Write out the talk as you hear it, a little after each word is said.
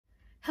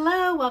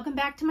Hello, welcome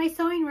back to my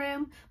sewing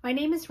room. My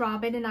name is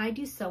Robyn and I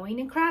do sewing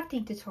and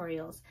crafting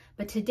tutorials.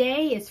 But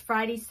today is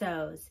Friday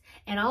Sews.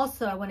 And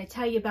also I want to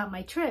tell you about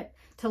my trip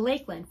to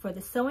Lakeland for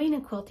the Sewing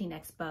and Quilting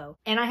Expo.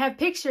 And I have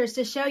pictures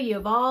to show you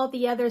of all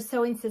the other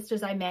sewing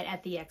sisters I met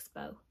at the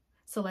expo.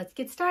 So let's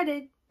get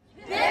started.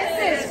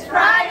 This is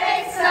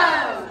Friday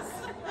Sews.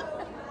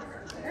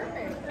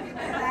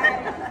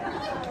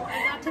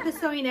 I got to the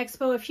Sewing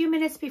Expo a few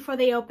minutes before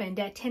they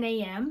opened at 10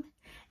 a.m.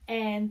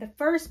 And the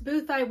first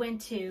booth I went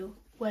to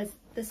was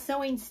the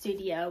sewing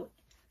studio,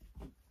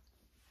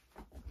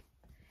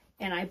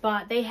 and I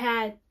bought, they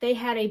had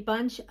a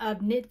bunch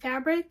of knit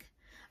fabric,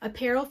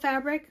 apparel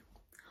fabric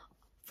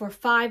for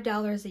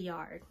 $5 a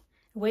yard.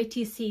 Wait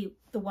till you see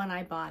the one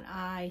I bought.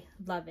 I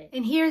love it.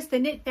 And here's the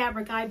knit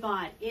fabric I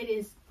bought. It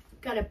is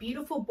got a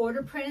beautiful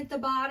border print at the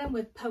bottom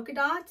with polka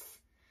dots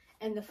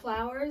and the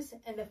flowers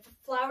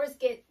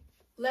get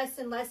less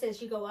and less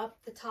as you go up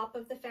the top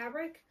of the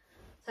fabric.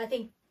 So I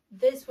think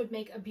this would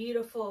make a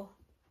beautiful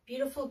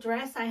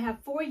dress. I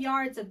have 4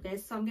 yards of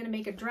this, so I'm going to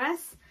make a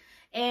dress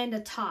and a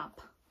top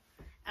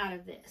out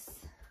of this.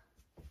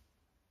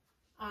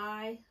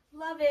 I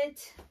love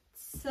it.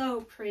 It's so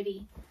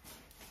pretty.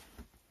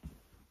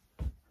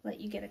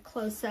 Let you get a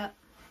close-up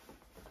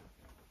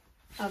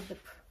of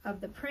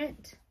the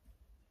print.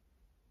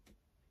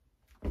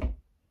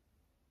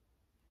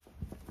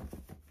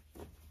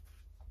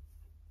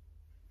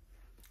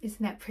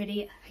 Isn't that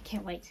pretty? I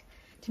can't wait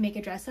to make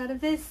a dress out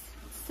of this.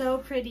 So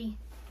pretty.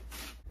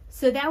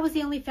 So that was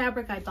the only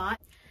fabric I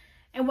bought.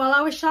 And while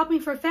I was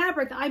shopping for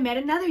fabric, I met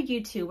another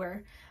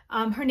YouTuber.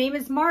 Her name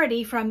is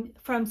Marty from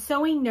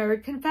Sewing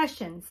Nerd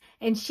Confessions.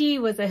 And she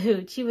was a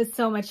hoot. She was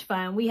so much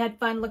fun. We had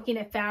fun looking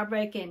at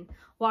fabric and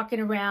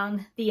walking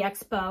around the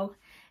expo.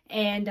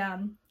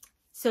 And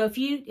so if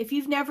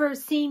you've never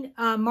seen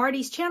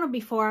Marty's channel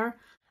before,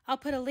 I'll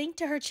put a link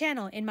to her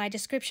channel in my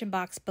description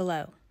box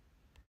below.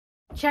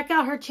 Check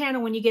out her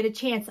channel when you get a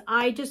chance.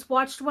 I just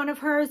watched one of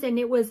hers and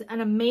it was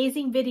an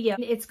amazing video.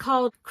 It's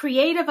called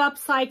Creative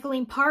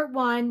Upcycling Part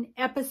 1,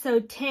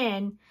 Episode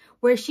 10,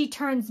 where she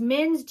turns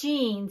men's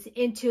jeans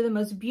into the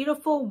most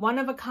beautiful,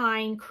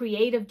 one-of-a-kind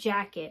creative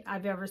jacket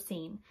I've ever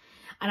seen.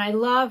 And I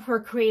love her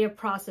creative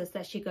process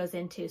that she goes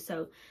into.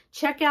 So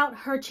check out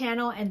her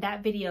channel and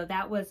that video.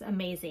 That was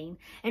amazing.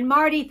 And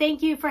Marty,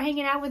 thank you for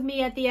hanging out with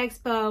me at the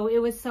expo. It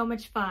was so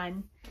much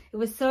fun. It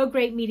was so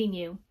great meeting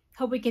you.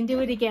 Hope we can do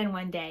it again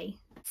one day.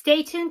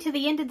 Stay tuned to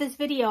the end of this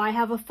video. I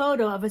have a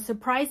photo of a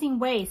surprising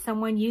way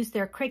someone used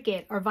their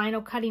Cricut or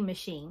vinyl cutting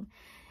machine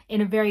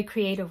in a very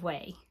creative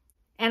way.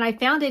 And I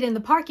found it in the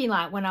parking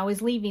lot when I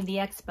was leaving the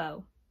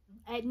expo.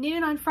 At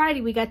noon on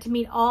Friday, we got to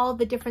meet all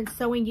the different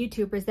sewing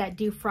YouTubers that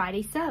do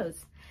Friday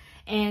Sews.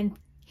 And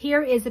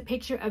here is a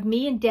picture of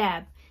me and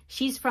Deb.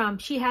 She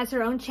has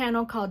her own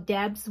channel called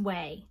Deb's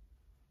Way.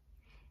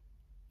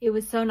 It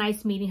was so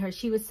nice meeting her.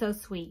 She was so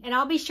sweet. And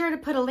I'll be sure to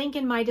put a link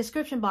in my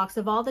description box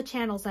of all the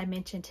channels I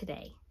mentioned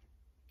today.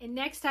 And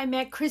next I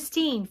met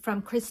Christine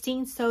from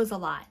Christine Sews a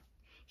Lot.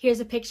 Here's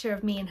a picture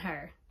of me and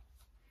her.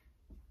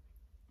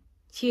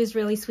 She was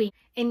really sweet.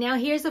 And now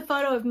here's a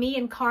photo of me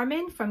and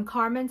Carmen from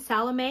Carmen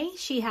Salome.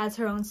 She has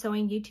her own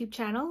sewing YouTube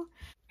channel.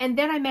 And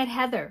then I met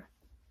Heather.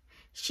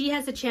 She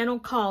has a channel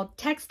called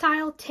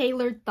Textile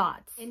Tailored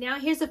Thoughts. And now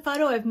here's a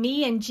photo of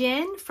me and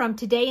Jen from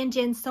Today in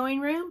Jen's Sewing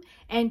Room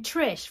and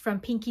Trish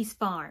from Pinky's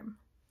Farm.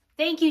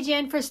 Thank you,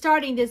 Jen, for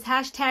starting this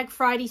hashtag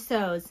Friday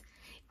Sews.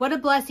 What a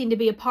blessing to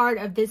be a part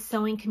of this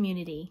sewing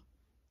community.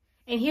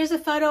 And here's a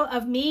photo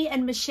of me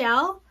and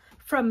Michelle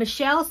from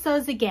Michelle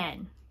Sews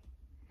Again.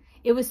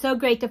 It was so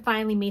great to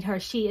finally meet her.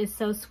 She is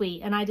so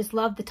sweet, and I just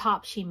love the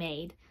top she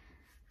made.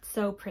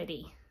 So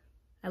pretty.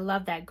 I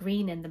love that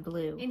green and the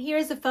blue. And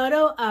here's a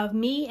photo of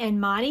me and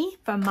Monty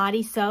from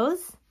Monty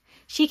Sews.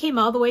 She came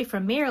all the way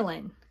from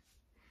Maryland.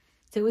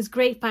 So it was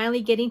great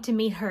finally getting to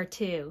meet her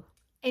too.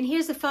 And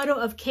here's a photo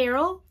of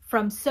Carol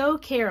from Sew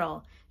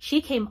Carol. She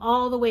came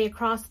all the way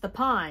across the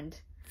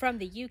pond from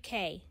the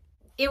UK.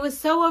 It was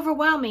so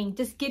overwhelming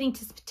just getting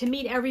to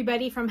meet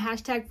everybody from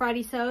hashtag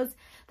Friday Sews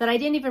that I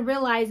didn't even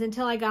realize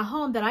until I got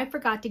home that I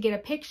forgot to get a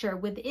picture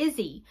with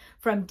Izzy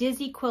from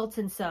Dizzy Quilts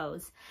and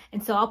Sews.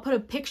 And so I'll put a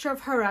picture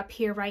of her up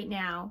here right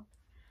now.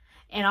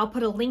 And I'll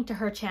put a link to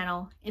her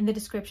channel in the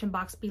description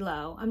box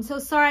below. I'm so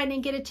sorry I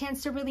didn't get a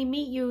chance to really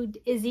meet you,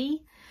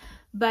 Izzy.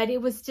 But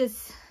it was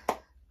just,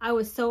 I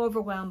was so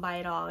overwhelmed by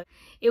it all.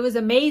 It was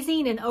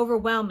amazing and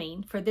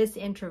overwhelming for this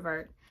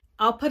introvert.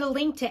 I'll put a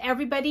link to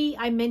everybody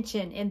I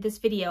mentioned in this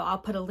video. I'll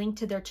put a link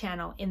to their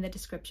channel in the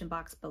description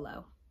box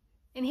below.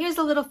 And here's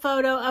a little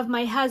photo of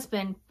my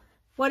husband.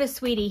 What a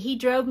sweetie. He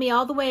drove me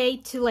all the way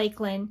to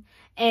Lakeland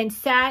and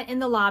sat in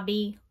the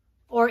lobby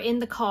or in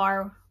the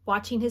car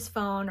watching his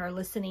phone or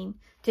listening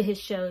to his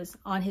shows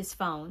on his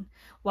phone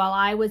while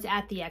I was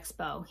at the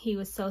expo. He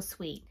was so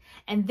sweet.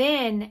 And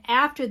then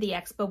after the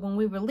expo, when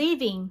we were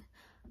leaving,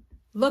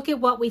 look at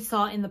what we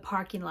saw in the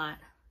parking lot.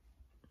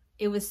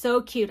 It was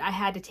so cute. I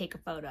had to take a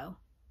photo.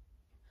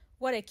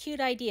 What a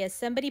cute idea.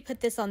 Somebody put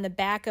this on the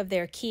back of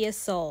their Kia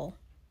Soul.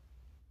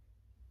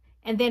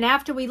 And then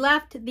after we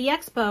left the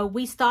expo,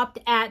 we stopped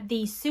at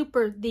the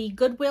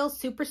Goodwill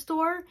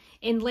Superstore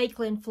in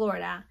Lakeland,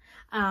 Florida.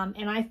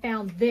 And I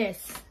found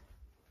this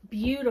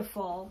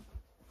beautiful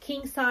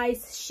king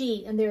size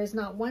sheet, and there is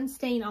not one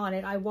stain on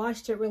it. I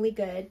washed it really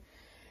good,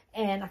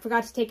 and I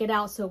forgot to take it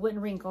out so it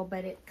wouldn't wrinkle,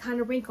 but it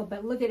kind of wrinkled.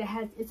 But look at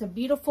it, it's a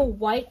beautiful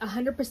white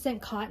 100%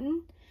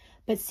 cotton.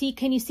 But see,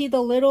 can you see the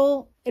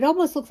little, it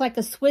almost looks like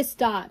a Swiss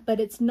dot,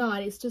 but it's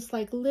not. It's just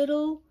like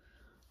little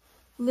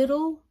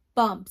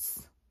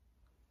bumps,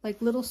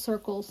 like little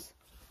circles,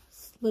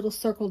 little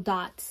circle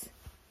dots.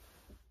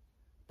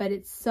 But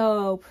it's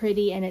so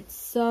pretty and it's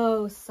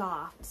so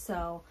soft.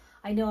 So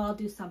I know I'll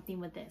do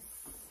something with this.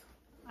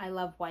 I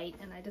love white,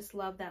 and I just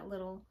love that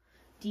little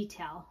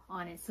detail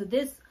on it. So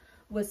this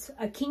was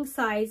a king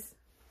size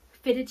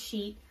fitted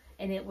sheet,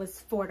 and it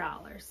was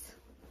 $4.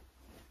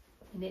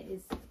 And it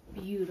is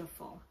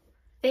beautiful.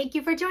 Thank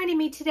you for joining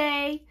me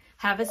today.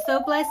 Have a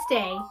so blessed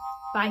day.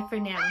 Bye for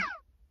now.